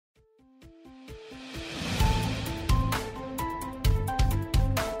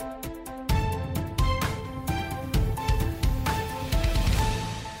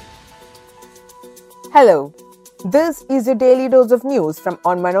Hello, this is your daily dose of news from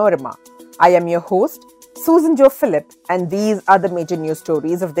Onmanorama. I am your host, Susan Jo Phillip, and these are the major news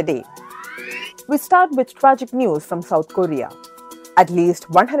stories of the day. We start with tragic news from South Korea. At least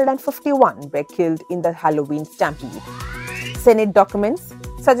 151 were killed in the Halloween stampede. Senate documents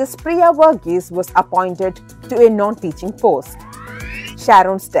suggest Priya Varghese was appointed to a non-teaching post.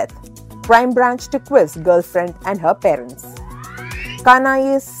 Sharon's death. Crime branch to quiz girlfriend and her parents.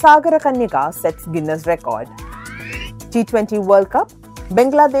 Kanayi's Sagarakanyaka sets Guinness record. T20 World Cup.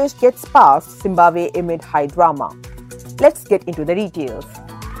 Bangladesh gets past Zimbabwe amid high drama. Let's get into the details.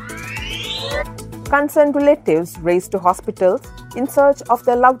 Concerned relatives raced to hospitals in search of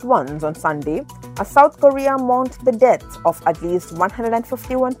their loved ones on Sunday as South Korea mourned the deaths of at least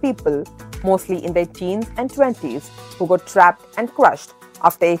 151 people, mostly in their teens and 20s, who got trapped and crushed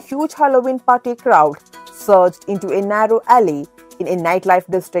after a huge Halloween party crowd surged into a narrow alley in a nightlife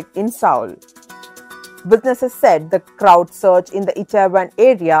district in Seoul. Witnesses said the crowd surge in the Itaewon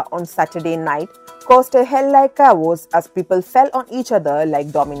area on Saturday night caused a hell-like chaos as people fell on each other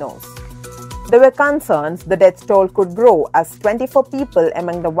like dominoes. There were concerns the death toll could grow as 24 people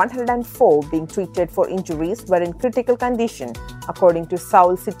among the 104 being treated for injuries were in critical condition, according to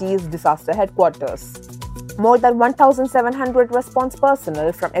Seoul City's disaster headquarters. More than 1,700 response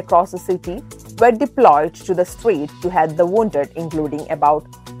personnel from across the city were deployed to the street to help the wounded, including about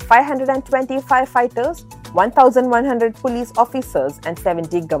 520 firefighters, 1,100 police officers, and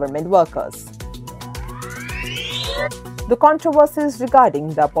 70 government workers. The controversies regarding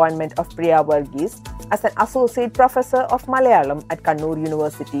the appointment of Priya Varghese as an associate professor of Malayalam at Kannur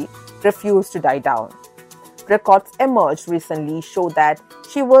University refused to die down. Records emerged recently show that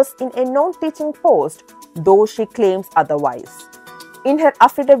she was in a non-teaching post, though she claims otherwise. In her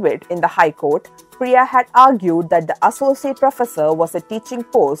affidavit in the High Court, Priya had argued that the associate professor was a teaching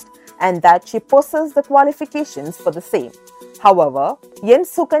post and that she possessed the qualifications for the same. However, Yen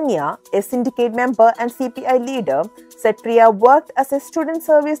Sukanya, a syndicate member and CPI leader, said Priya worked as a student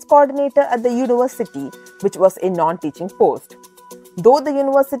service coordinator at the university, which was a non-teaching post. Though the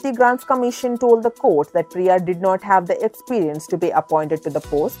University Grants Commission told the court that Priya did not have the experience to be appointed to the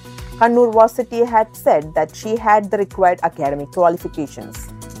post, Kannur University had said that she had the required academic qualifications.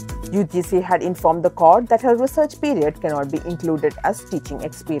 UGC had informed the court that her research period cannot be included as teaching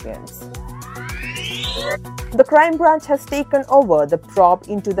experience. The crime branch has taken over the probe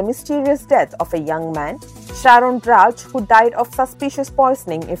into the mysterious death of a young man, Sharon Raj, who died of suspicious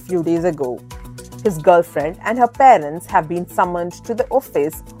poisoning a few days ago. His girlfriend and her parents have been summoned to the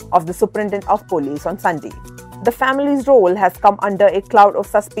office of the Superintendent of Police on Sunday. The family's role has come under a cloud of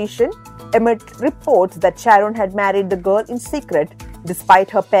suspicion amid reports that Sharon had married the girl in secret despite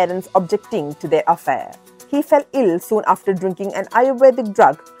her parents objecting to their affair. He fell ill soon after drinking an Ayurvedic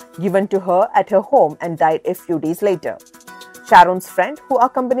drug given to her at her home and died a few days later. Sharon's friend, who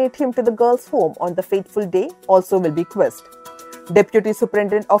accompanied him to the girl's home on the fateful day, also will be quizzed. Deputy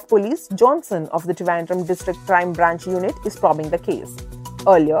Superintendent of Police Johnson of the Trivandrum District Crime Branch Unit is probing the case.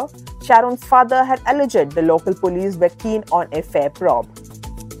 Earlier, Sharon's father had alleged the local police were keen on a fair probe.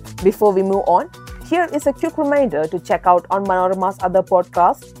 Before we move on, here is a quick reminder to check out Onmanorama's other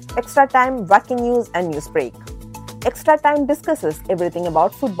podcasts, Extra Time, Wacky News, and Newsbreak. Extra Time discusses everything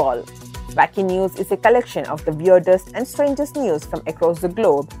about football. Wacky News is a collection of the weirdest and strangest news from across the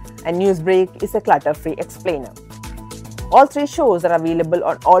globe, and Newsbreak is a clutter-free explainer. All three shows are available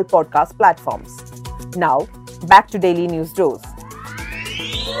on all podcast platforms. Now, back to Daily News Dose.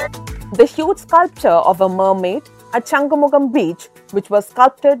 The huge sculpture of a mermaid at Changamugam Beach, which was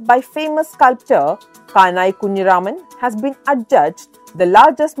sculpted by famous sculptor Kanayi, has been adjudged the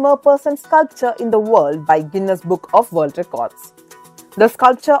largest merperson sculpture in the world by Guinness Book of World Records. The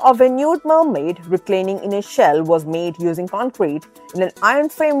sculpture of a nude mermaid reclining in a shell was made using concrete in an iron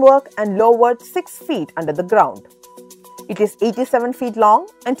framework and lowered 6 feet under the ground. It is 87 feet long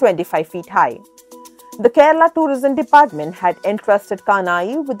and 25 feet high. The Kerala Tourism Department had entrusted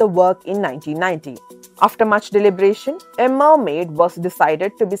Kanayi with the work in 1990. After much deliberation, a mermaid was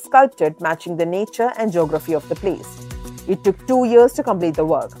decided to be sculpted matching the nature and geography of the place. It took 2 years to complete the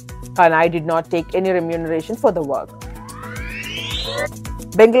work. Kanayi did not take any remuneration for the work.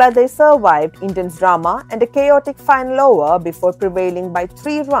 Bangladesh survived intense drama and a chaotic final over before prevailing by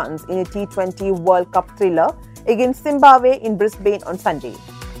 3 runs in a T20 World Cup thriller against Zimbabwe in Brisbane on Sunday.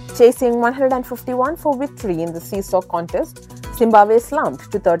 Chasing 151 for victory in the seesaw contest, Zimbabwe slumped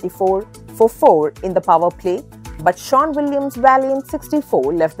to 34 for 4 in the power play, but Sean Williams' valiant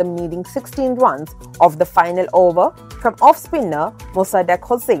 64 left them needing 16 runs of the final over from off-spinner Mossadegh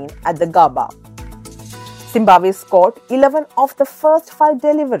Hossain at the Gabba. Zimbabwe scored 11 of the first 5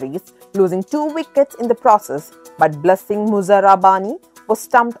 deliveries losing 2 wickets in the process, but blessing Muzarabani was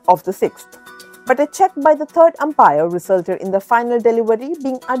stumped off the 6th. But a check by the third umpire resulted in the final delivery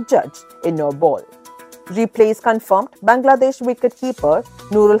being adjudged a no ball. Replays confirmed Bangladesh wicketkeeper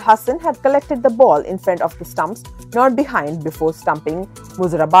Nurul Hassan had collected the ball in front of the stumps, not behind, before stumping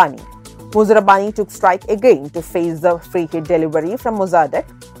Muzarabani. Muzarabani took strike again to face the free hit delivery from Mozadek,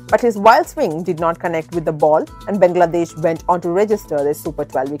 but his wild swing did not connect with the ball and Bangladesh went on to register their Super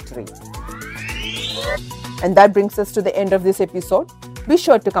 12 victory. And that brings us to the end of this episode. Be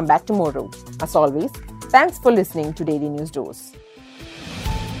sure to come back tomorrow. As always, thanks for listening to Daily News Dose.